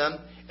love them.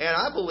 And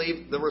I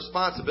believe the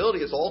responsibility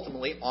is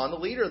ultimately on the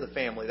leader of the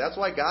family. That's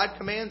why God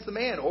commands the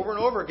man over and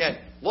over again.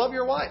 Love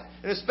your wife.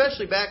 And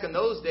especially back in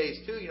those days,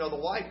 too, the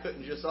wife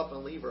couldn't just up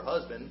and leave her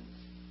husband.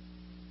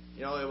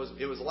 It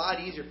was a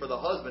lot easier for the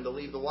husband to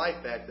leave the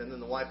wife back then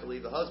than the wife to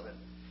leave the husband.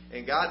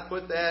 And God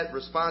put that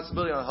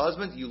responsibility on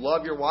husbands. You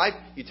love your wife.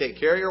 You take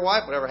care of your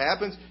wife. Whatever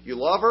happens, you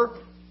love her.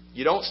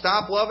 You don't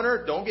stop loving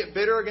her. Don't get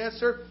bitter against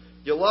her.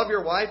 You love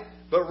your wife.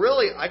 But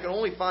really, I can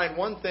only find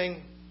one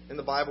thing in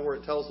the Bible where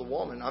it tells the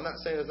woman. I'm not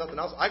saying there's nothing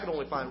else. I can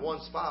only find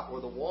one spot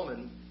where the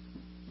woman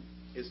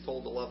is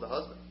told to love the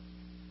husband.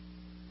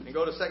 And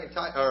go to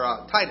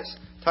Titus.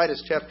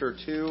 Titus chapter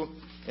 2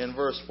 and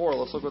verse 4.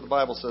 Let's look what the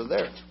Bible says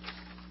there.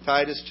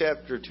 Titus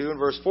chapter 2 and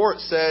verse 4. It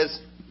says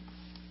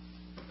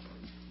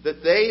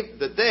that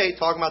they,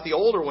 talking about the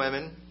older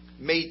women,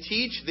 may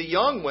teach the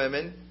young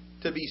women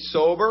to be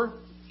sober,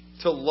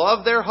 to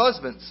love their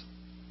husbands,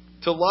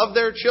 to love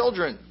their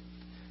children,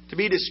 to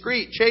be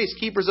discreet, chaste,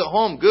 keepers at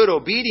home, good,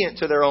 obedient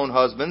to their own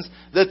husbands,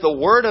 that the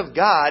word of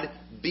God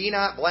be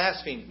not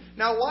blasphemed.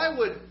 Now, why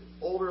would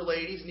older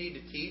ladies need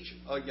to teach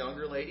a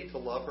younger lady to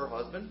love her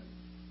husband?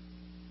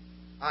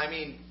 I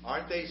mean,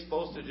 aren't they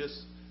supposed to just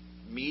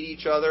meet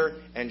each other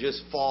and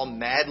just fall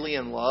madly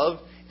in love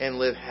and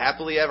live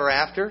happily ever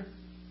after?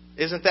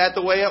 Isn't that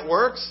the way it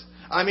works?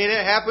 I mean,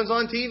 it happens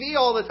on TV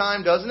all the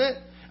time, doesn't it?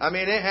 I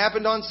mean, it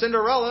happened on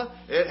Cinderella.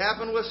 It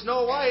happened with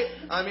Snow White.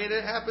 I mean,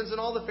 it happens in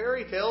all the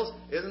fairy tales.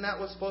 Isn't that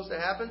what's supposed to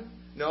happen?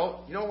 No.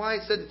 You know why I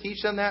said to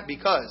teach them that?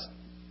 Because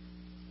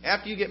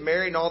after you get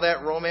married and all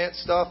that romance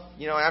stuff,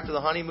 after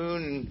the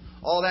honeymoon and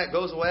all that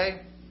goes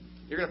away,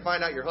 you're going to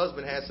find out your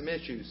husband has some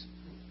issues.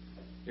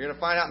 You're going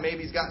to find out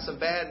maybe he's got some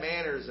bad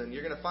manners, and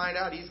you're going to find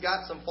out he's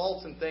got some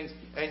faults and things.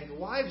 And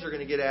wives are going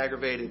to get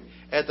aggravated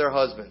at their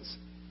husbands.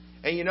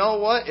 And you know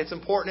what? It's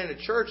important in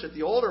a church that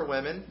the older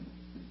women,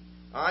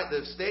 all right,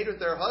 they've stayed with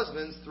their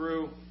husbands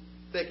through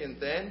thick and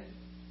thin,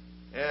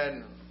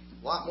 and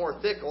a lot more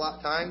thick a lot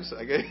of times.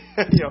 I guess,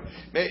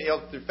 maybe,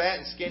 through fat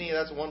and skinny.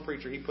 That's one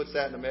preacher. He puts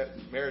that in the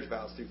marriage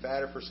vows: through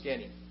fat or for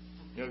skinny.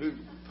 Who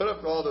put up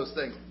with all those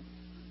things.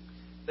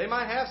 They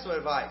might have some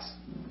advice.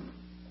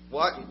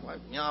 What?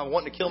 I'm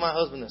wanting to kill my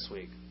husband this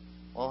week.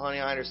 Well, honey,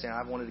 I understand.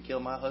 I've wanted to kill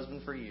my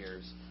husband for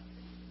years.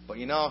 But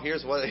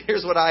here's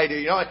what I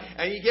do.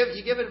 And you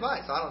give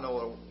advice. I don't know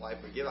what a wife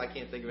would give. I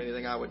can't think of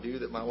anything I would do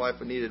that my wife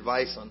would need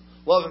advice on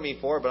loving me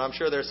for, but I'm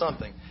sure there's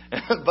something.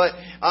 But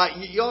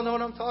you all know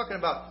what I'm talking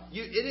about.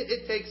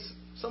 It takes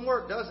some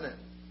work, doesn't it?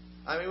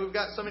 I mean, we've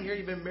got some in here.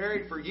 You've been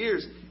married for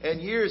years and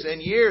years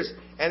and years,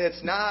 and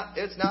it's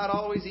not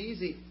always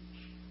easy.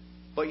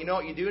 But you know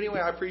what you do anyway?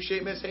 I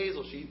appreciate Miss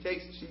Hazel.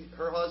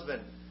 Her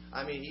husband.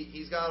 I mean,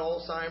 he's got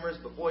Alzheimer's,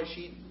 but boy,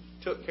 she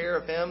took care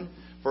of him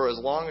for as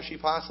long as she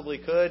possibly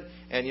could.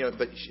 And he has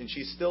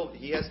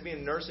to be in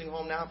a nursing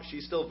home now, but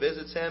she still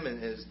visits him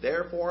and is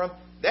there for him.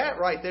 That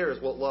right there is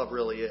what love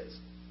really is.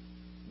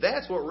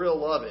 That's what real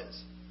love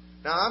is.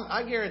 Now,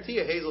 I guarantee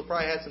you, Hazel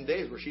probably had some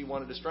days where she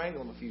wanted to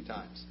strangle him a few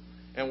times,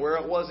 and where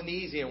it wasn't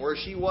easy, and where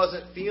she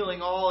wasn't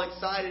feeling all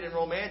excited and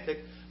romantic.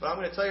 But I'm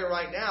going to tell you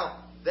right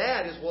now,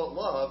 that is what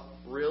love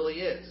really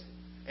is.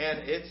 And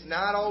it's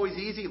not always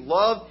easy.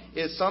 Love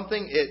is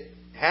something, it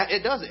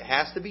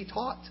has to be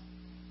taught.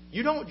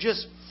 You don't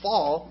just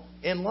fall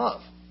in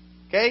love.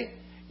 Okay?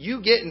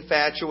 You get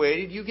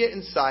infatuated, you get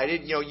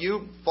incited,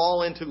 you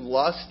fall into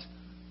lust.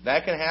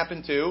 That can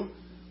happen too.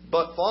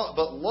 But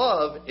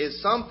love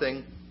is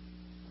something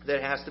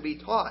that has to be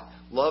taught.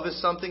 Love is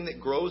something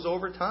that grows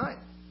over time.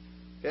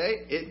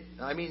 Okay?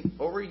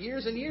 Over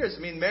years and years.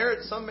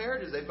 Some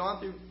marriages, they've gone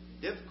through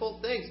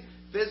difficult things.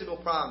 Physical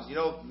problems.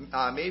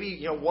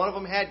 Maybe one of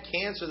them had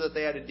cancer that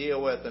they had to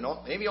deal with, and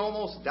maybe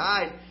almost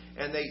died,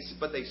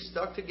 but they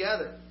stuck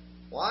together.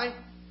 Why?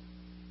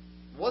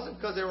 It wasn't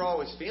because they were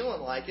always feeling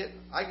like it.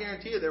 I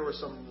guarantee you there were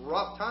some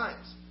rough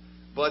times.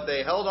 But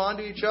they held on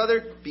to each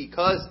other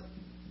because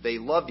they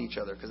loved each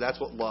other. Because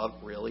that's what love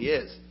really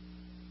is.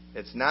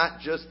 It's not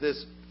just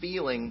this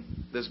feeling,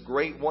 this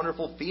great,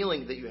 wonderful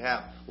feeling that you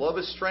have. Love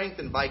is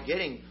strengthened by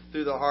getting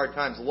through the hard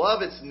times.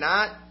 Love, it's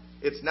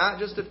not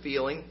just a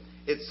feeling.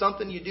 It's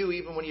something you do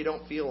even when you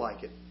don't feel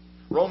like it.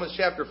 Romans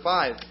chapter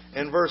 5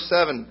 and verse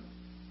 7.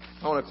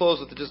 I want to close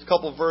with just a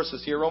couple of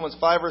verses here. Romans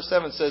 5 verse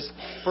 7 says,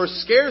 "For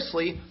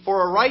scarcely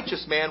for a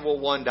righteous man will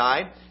one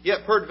die,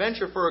 yet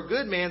peradventure for a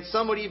good man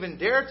some would even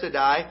dare to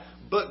die.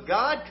 But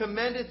God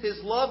commendeth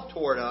His love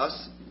toward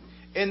us,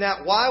 in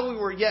that while we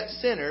were yet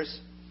sinners,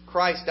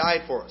 Christ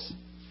died for us."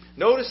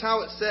 Notice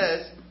how it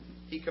says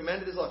He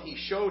commended His love. He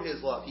showed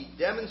His love. He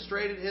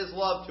demonstrated His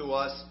love to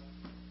us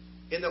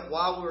in that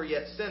while we were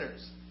yet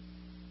sinners.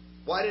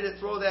 Why did it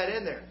throw that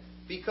in there?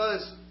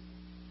 Because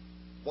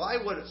why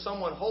would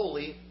someone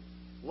holy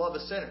love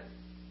a sinner?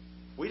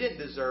 We didn't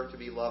deserve to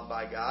be loved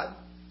by God.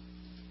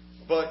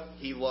 But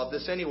He loved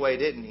us anyway,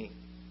 didn't He?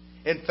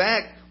 In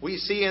fact, we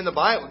see in the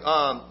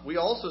Bible, we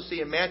also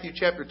see in Matthew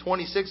chapter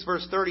 26,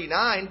 verse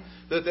 39,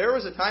 that there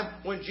was a time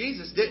when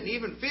Jesus didn't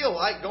even feel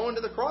like going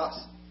to the cross.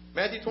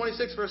 Matthew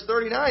 26, verse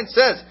 39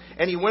 says,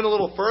 "And He went a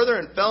little further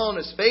and fell on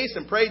His face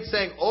and prayed,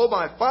 saying, O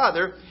my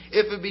Father,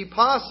 if it be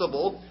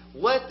possible,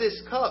 let this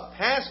cup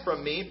pass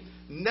from me.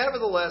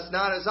 Nevertheless,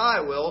 not as I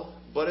will,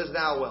 but as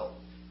Thou wilt."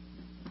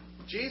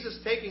 Jesus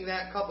taking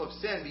that cup of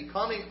sin,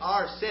 becoming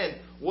our sin,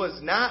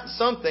 was not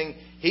something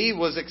He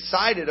was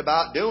excited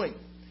about doing.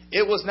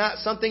 It was not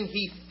something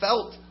He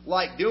felt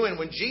like doing.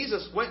 When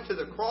Jesus went to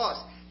the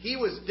cross, He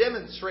was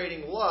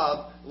demonstrating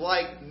love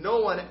like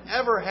no one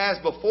ever has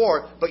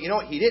before. But you know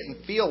what? He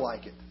didn't feel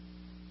like it.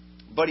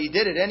 But He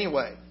did it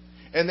anyway.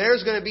 And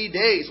there's going to be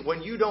days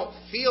when you don't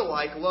feel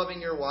like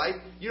loving your wife.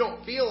 You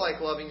don't feel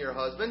like loving your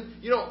husband.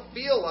 You don't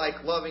feel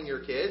like loving your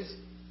kids.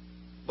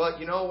 But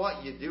you know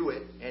what? You do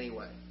it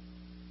anyway.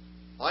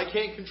 I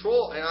can't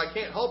control and I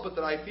can't help it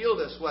that I feel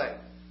this way.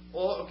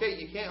 Well, okay,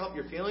 you can't help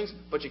your feelings,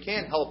 but you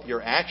can help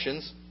your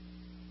actions.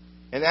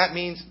 And that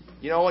means,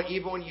 you know what?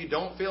 Even when you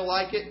don't feel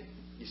like it,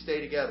 you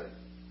stay together.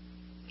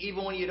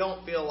 Even when you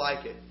don't feel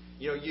like it,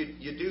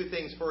 you do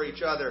things for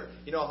each other.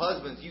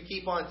 Husbands, you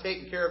keep on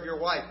taking care of your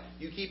wife.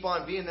 You keep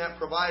on being that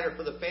provider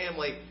for the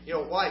family.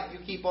 Wife, you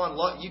keep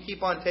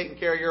on taking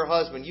care of your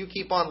husband. You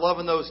keep on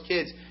loving those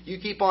kids. You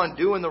keep on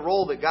doing the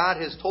role that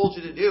God has told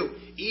you to do,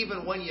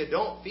 even when you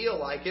don't feel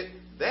like it.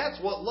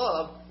 That's what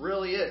love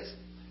really is.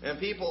 And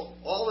people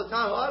all the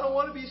time, I don't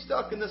want to be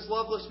stuck in this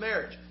loveless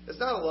marriage. It's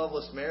not a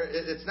loveless marriage.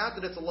 It's not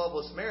that it's a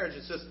loveless marriage.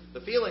 It's just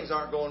the feelings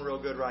aren't going real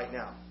good right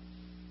now.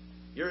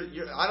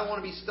 I don't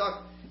want to be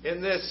stuck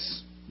in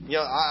this,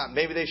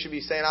 maybe they should be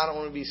saying, I don't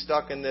want to be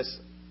stuck in this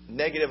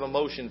negative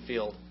emotion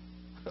field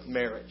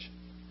marriage.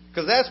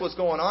 Because that's what's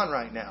going on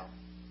right now.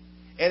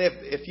 And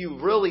if you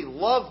really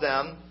love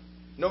them,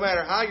 no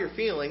matter how you're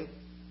feeling,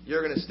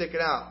 you're going to stick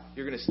it out.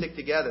 You're going to stick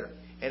together.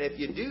 And if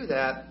you do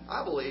that,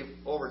 I believe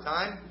over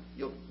time,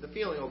 the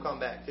feeling will come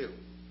back too.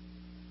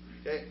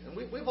 Okay? And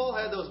we've all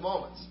had those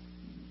moments.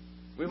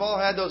 We've all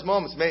had those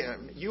moments.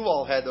 You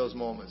all had those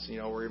moments, where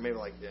you're maybe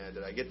like, yeah,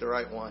 did I get the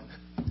right one?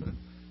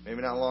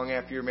 Maybe not long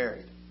after you're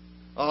married.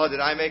 Oh, did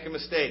I make a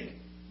mistake?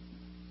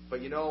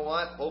 But you know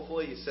what?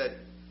 Hopefully you said,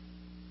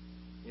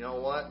 you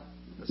know what?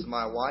 This is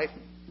my wife,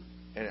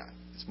 and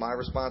it's my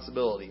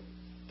responsibility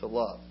to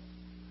love.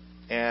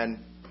 And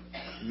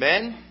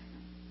men,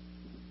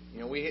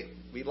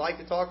 we like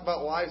to talk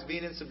about wives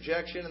being in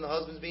subjection and the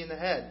husbands being the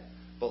head.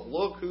 But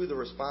look who the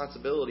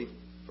responsibility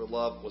for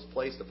love was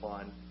placed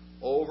upon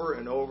over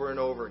and over and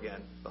over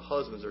again. The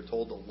husbands are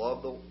told to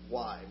love the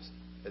wives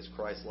as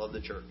Christ loved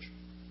the church.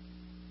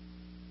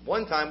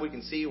 One time we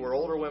can see where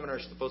older women are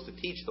supposed to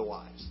teach the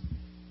wives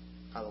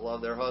how to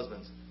love their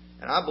husbands.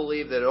 And I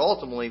believe that it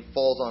ultimately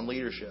falls on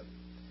leadership.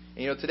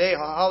 And today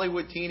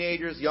Hollywood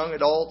teenagers, young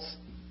adults,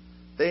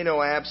 they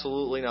know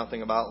absolutely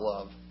nothing about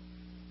love.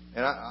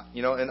 And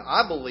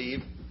I believe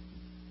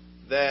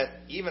that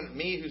even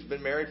me, who's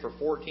been married for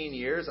 14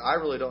 years, I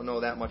really don't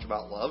know that much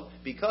about love.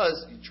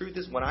 Because the truth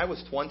is, when I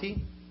was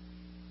 20,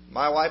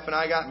 my wife and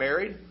I got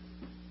married,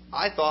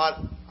 I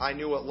thought I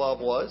knew what love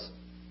was.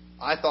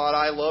 I thought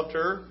I loved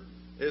her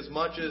as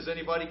much as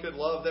anybody could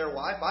love their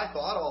wife. I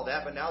thought all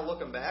that, but now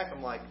looking back,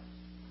 I'm like,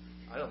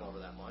 I don't love her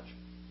that much.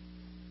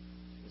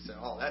 You say,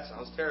 oh, that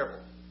sounds terrible.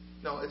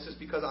 No, it's just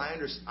because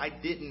I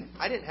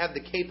didn't have the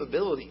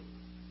capability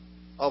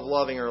of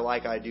loving her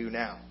like I do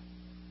now,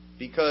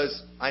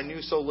 because I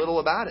knew so little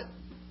about it.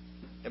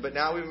 But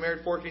now we've been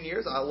married 14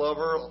 years. I love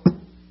her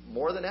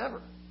more than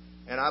ever,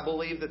 and I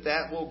believe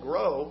that will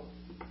grow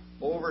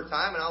over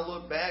time. And I'll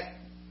look back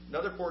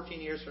another 14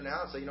 years from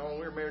now and say, when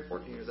we were married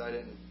 14 years, I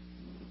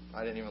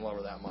didn't even love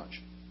her that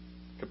much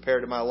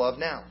compared to my love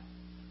now.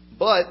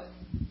 But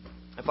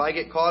if I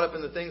get caught up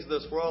in the things of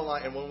this world,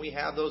 and when we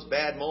have those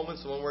bad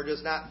moments, when we're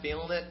just not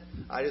feeling it,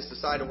 I just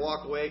decide to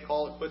walk away,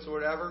 call it quits or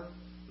whatever,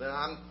 then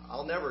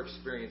I'll never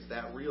experience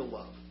that real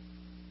love.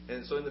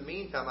 And so in the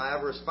meantime, I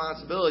have a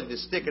responsibility to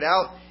stick it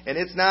out. And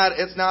it's not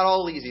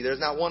all easy. There's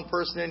not one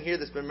person in here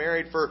that's been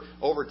married for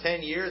over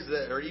 10 years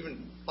or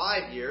even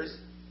 5 years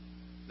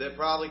that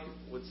probably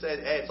would say,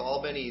 hey, it's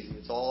all been easy.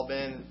 It's all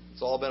been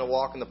a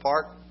walk in the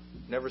park.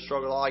 Never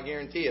struggled at all, I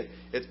guarantee you.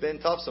 It's been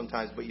tough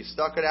sometimes, but you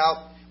stuck it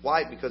out.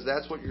 Why? Because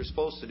that's what you're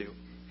supposed to do.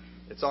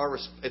 It's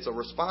a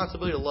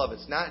responsibility to love.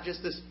 It's not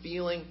just this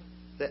feeling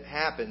that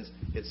happens.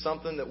 It's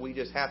something that we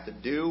just have to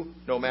do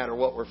no matter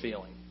what we're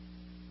feeling.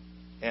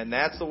 And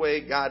that's the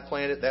way God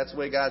planned it. That's the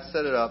way God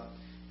set it up.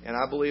 And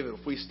I believe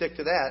if we stick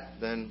to that,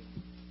 then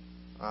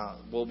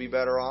we'll be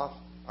better off.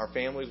 Our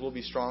families will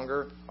be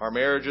stronger. Our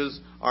marriages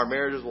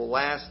will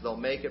last. They'll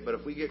make it. But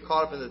if we get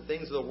caught up in the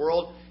things of the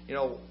world,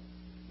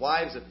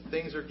 wives, if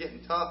things are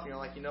getting tough, you're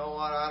like, you know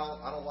what,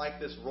 I don't like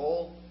this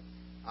role.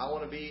 I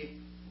want to be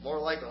more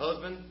like a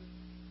husband.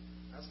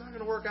 That's not going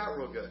to work out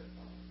real good.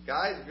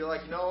 Guys, if you're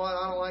like, you know what,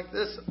 I don't like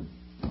this.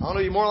 I want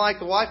to be more like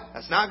the wife.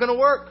 That's not going to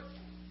work.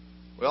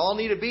 We all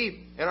need to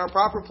be in our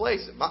proper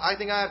place. I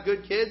think I have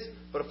good kids,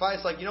 but if I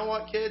was like, you know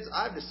what, kids,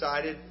 I've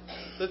decided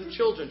that the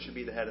children should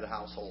be the head of the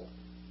household.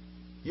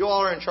 You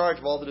all are in charge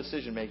of all the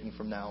decision making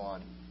from now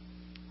on.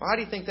 Well, how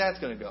do you think that's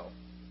going to go?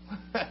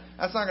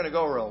 That's not going to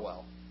go real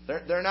well.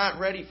 They're not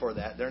ready for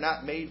that. They're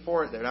not made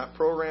for it. They're not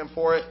programmed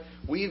for it.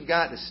 We've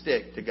got to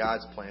stick to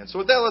God's plan. So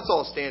with that, let's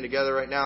all stand together right now.